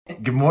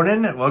Good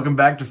morning. Welcome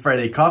back to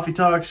Friday Coffee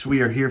Talks. We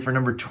are here for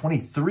number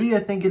 23, I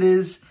think it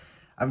is.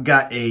 I've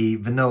got a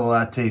vanilla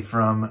latte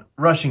from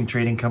Rushing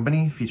Trading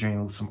Company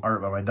featuring some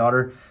art by my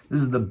daughter. This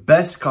is the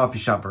best coffee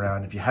shop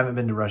around. If you haven't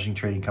been to Rushing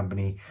Trading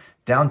Company,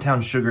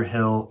 downtown Sugar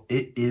Hill,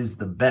 it is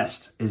the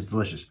best. It is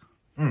delicious.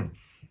 So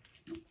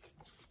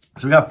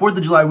we got 4th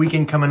of July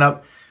weekend coming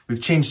up.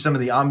 We've changed some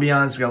of the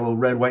ambiance. We got a little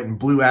red, white, and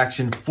blue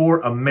action for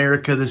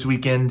America this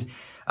weekend.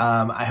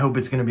 I hope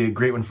it's going to be a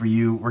great one for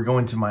you. We're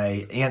going to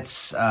my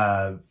aunt's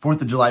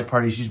 4th of July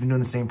party. She's been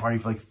doing the same party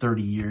for like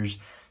 30 years.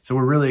 So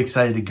we're really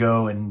excited to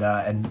go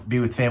and be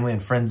with family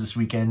and friends this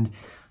weekend.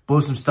 Blow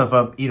some stuff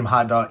up, eat some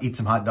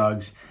hot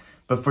dogs.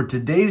 But for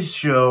today's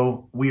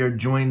show, we are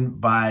joined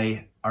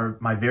by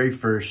my very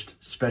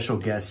first special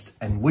guest.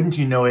 And wouldn't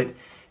you know it,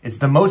 it's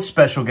the most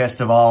special guest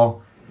of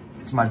all.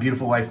 It's my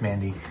beautiful wife,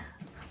 Mandy.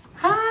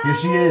 Hi. Here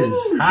she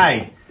is.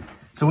 Hi.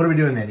 So what are we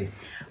doing, Mandy?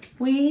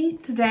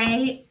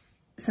 Today,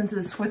 since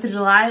it's 4th of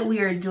July, we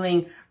are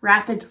doing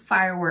rapid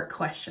firework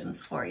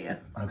questions for you.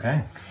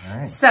 Okay. All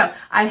right. So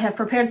I have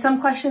prepared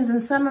some questions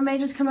and some I may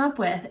just come up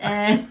with.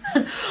 And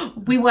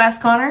we will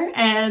ask Connor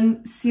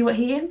and see what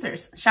he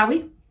answers. Shall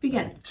we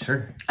begin?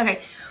 Sure.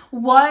 Okay.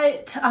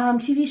 What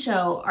TV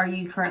show are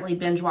you currently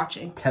binge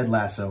watching? Ted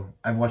Lasso.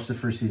 I've watched the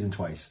first season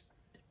twice.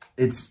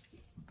 It's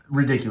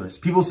ridiculous.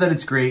 People said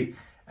it's great,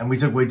 and we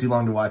took way too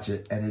long to watch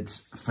it, and it's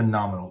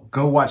phenomenal.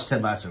 Go watch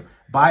Ted Lasso.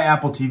 Buy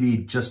Apple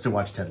TV just to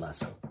watch Ted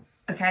Lasso.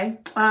 Okay.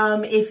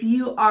 If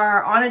you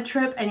are on a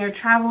trip and you're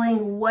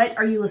traveling, what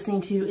are you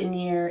listening to in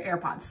your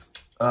AirPods?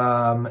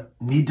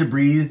 Need to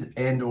Breathe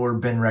and or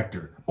Ben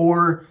Rector.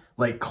 Or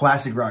like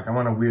classic rock. I'm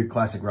on a weird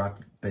classic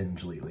rock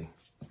binge lately.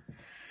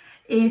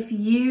 If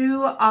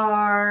you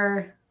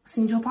are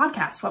listening to a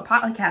podcast, what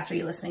podcast are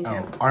you listening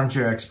to?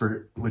 Armchair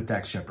Expert with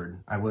Dax Shepard.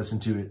 I listen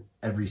to it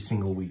every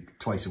single week,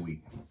 twice a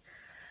week.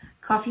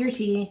 Coffee or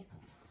tea?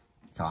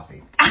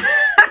 Coffee.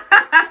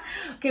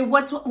 Okay,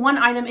 what's one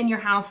item in your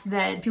house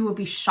that people would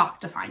be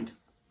shocked to find?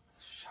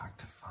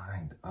 Shocked to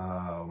find?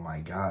 Oh my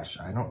gosh,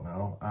 I don't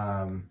know.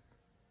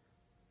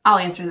 I'll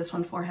answer this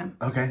one for him.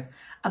 Okay.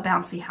 A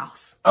bouncy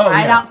house. Oh,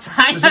 right yeah.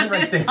 outside of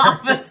right this there.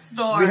 office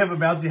store. We have a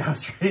bouncy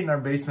house right in our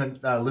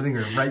basement living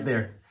room, right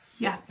there.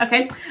 Yeah,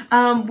 okay.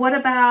 What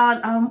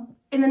about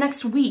in the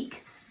next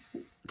week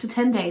to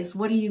 10 days,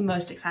 what are you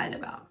most excited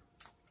about?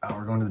 Oh,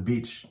 we're going to the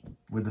beach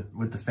with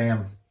the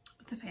fam.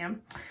 With the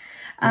fam.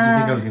 What do you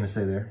think I was going to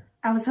say there?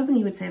 I was hoping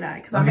you would say that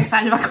because I'm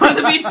excited about going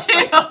to the beach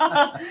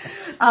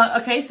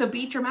too. Okay, so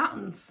beach or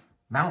mountains?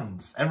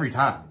 Mountains, every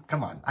time.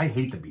 Come on, I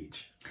hate the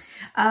beach.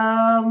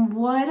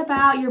 What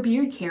about your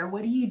beard care?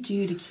 What do you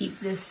do to keep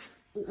this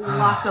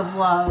lock of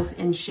love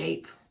in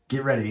shape?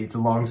 Get ready, it's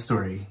a long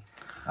story.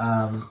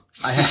 I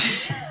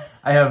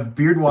have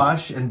beard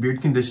wash and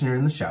beard conditioner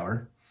in the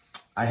shower.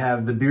 I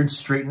have the beard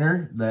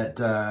straightener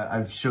that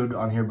I've showed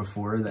on here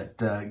before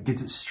that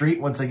gets it straight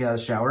once I get out of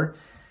the shower.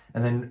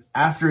 And then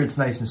after it's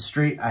nice and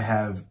straight, I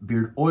have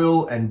beard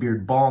oil and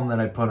beard balm that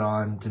I put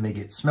on to make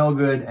it smell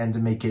good and to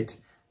make it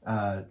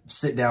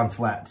sit down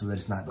flat so that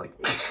it's not like,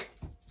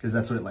 because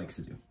that's what it likes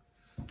to do.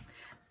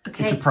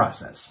 Okay. It's a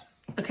process.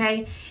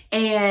 Okay.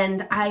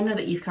 And I know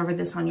that you've covered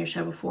this on your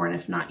show before, and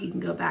if not, you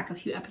can go back a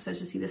few episodes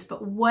to see this,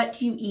 but what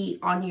do you eat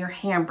on your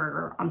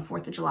hamburger on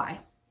 4th of July?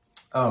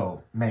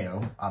 Oh,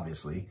 mayo,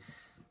 obviously.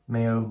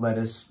 Mayo,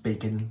 lettuce,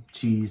 bacon,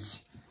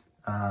 cheese,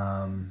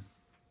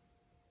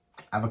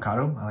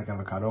 avocado. I like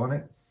avocado on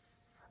it.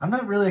 I'm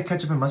not really a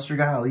ketchup and mustard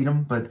guy. I'll eat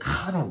them, but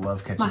I don't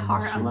love ketchup and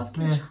mustard. I love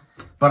ketchup.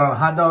 But on a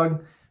hot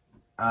dog,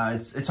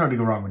 it's hard to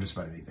go wrong with just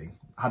about anything.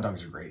 Hot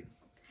dogs are great.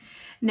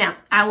 Now,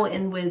 I will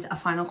end with a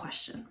final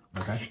question.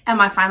 Okay. And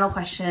my final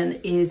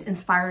question is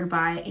inspired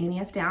by Annie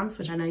F. Downs,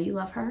 which I know you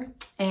love her.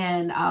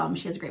 And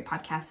she has a great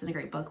podcast and a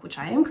great book, which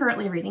I am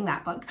currently reading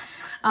that book.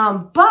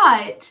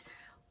 But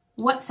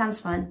what sounds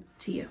fun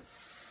to you?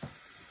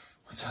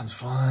 What sounds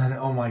fun?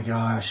 Oh my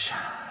gosh.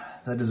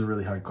 That is a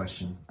really hard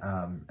question.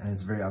 And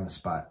it's very on the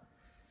spot.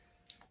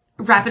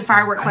 Rapid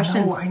firework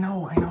questions. I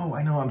know.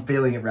 I'm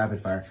failing at rapid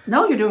fire.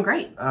 No, you're doing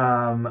great.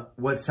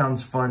 What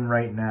sounds fun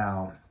right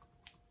now?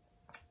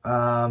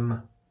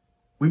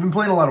 We've been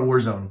playing a lot of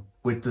Warzone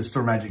with the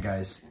Store Magic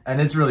guys,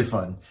 and it's really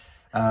fun.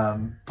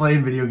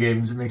 Playing video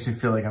games, it makes me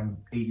feel like I'm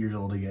 8 years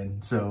old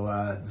again. So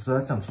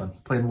that sounds fun.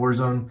 Playing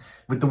Warzone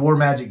with the War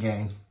Magic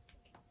gang.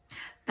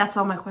 That's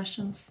all my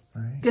questions.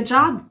 All right. Good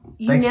job.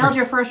 You nailed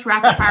your first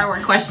rapid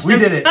firework question. We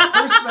did it.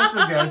 First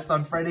special guest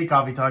on Friday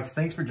Coffee Talks.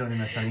 Thanks for joining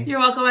us, honey. You're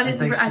welcome.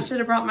 I should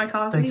have brought my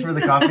coffee. Thanks for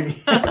the coffee.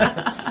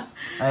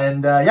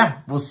 And yeah,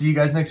 we'll see you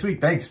guys next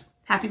week. Thanks.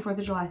 Happy 4th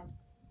of July.